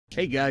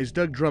Hey guys,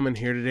 Doug Drummond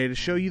here today to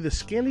show you the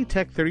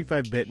ScandiTech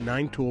 35-bit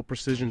 9-tool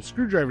precision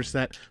screwdriver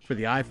set for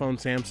the iPhone,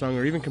 Samsung,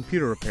 or even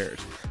computer repairs.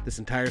 This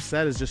entire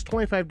set is just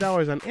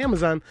 $25 on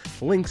Amazon,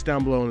 the link's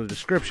down below in the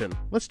description.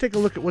 Let's take a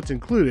look at what's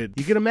included.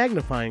 You get a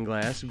magnifying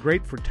glass,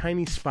 great for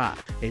tiny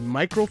spots, a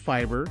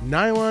microfiber,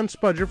 nylon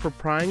spudger for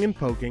prying and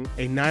poking,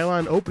 a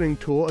nylon opening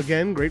tool,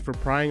 again great for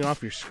prying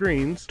off your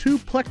screens, 2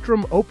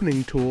 plectrum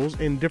opening tools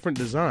in different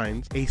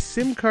designs, a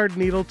SIM card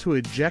needle to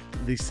eject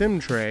the SIM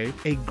tray,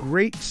 a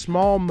great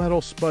small metal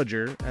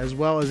spudger, as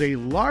well as a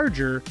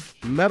larger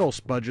metal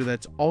spudger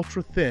that's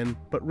ultra thin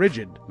but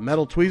rigid,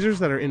 metal tweezers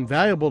that are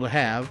invaluable to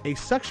have, a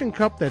suction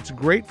cup that's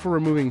great for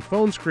removing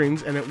phone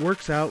screens and it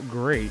works out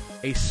great,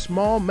 a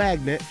small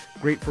magnet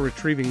great for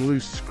retrieving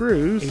loose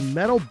screws, a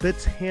metal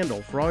bits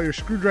handle for all your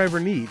screwdriver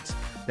needs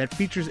that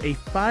features a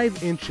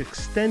 5-inch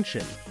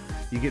extension.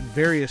 You get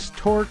various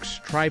torques,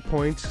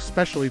 tri-points,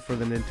 especially for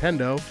the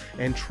Nintendo,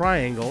 and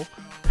triangle,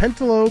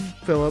 pentalobe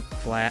Phillip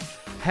flat,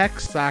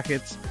 hex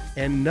sockets,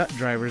 and nut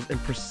drivers in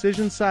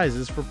precision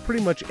sizes for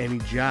pretty much any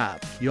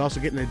job. You also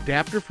get an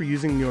adapter for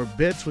using your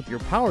bits with your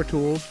power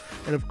tools,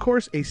 and of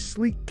course a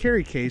sleek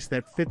carry case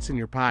that fits in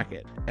your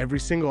pocket. Every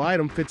single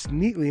item fits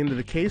neatly into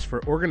the case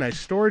for organized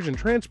storage and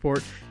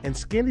transport, and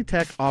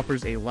ScandiTech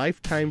offers a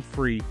lifetime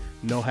free,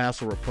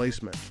 no-hassle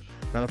replacement.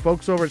 Now the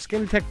folks over at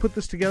ScandiTech put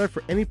this together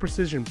for any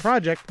precision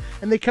project,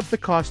 and they kept the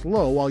cost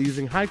low while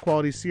using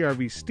high-quality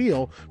CRV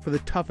steel for the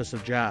toughest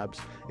of jobs.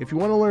 If you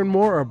want to learn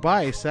more or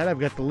buy a set,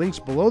 I've got the links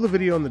below the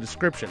video in the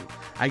description.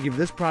 I give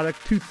this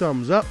product 2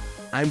 thumbs up.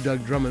 I'm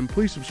Doug Drummond.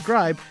 Please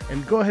subscribe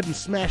and go ahead and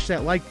smash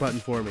that like button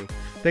for me.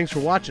 Thanks for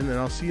watching, and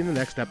I'll see you in the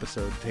next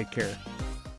episode. Take care.